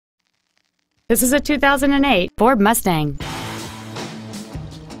This is a 2008 Ford Mustang.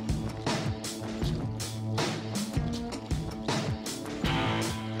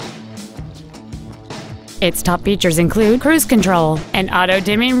 Its top features include cruise control, an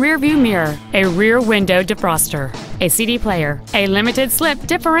auto-dimming rear-view mirror, a rear window defroster, a CD player, a limited slip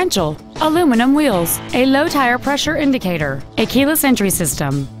differential, aluminum wheels, a low tire pressure indicator, a keyless entry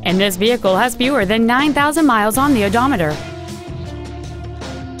system, and this vehicle has fewer than 9,000 miles on the odometer.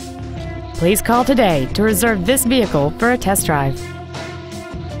 Please call today to reserve this vehicle for a test drive.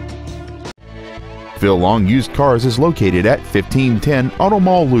 Phil Long Used Cars is located at 1510 Auto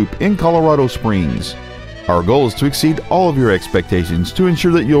Mall Loop in Colorado Springs. Our goal is to exceed all of your expectations to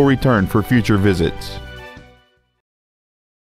ensure that you'll return for future visits.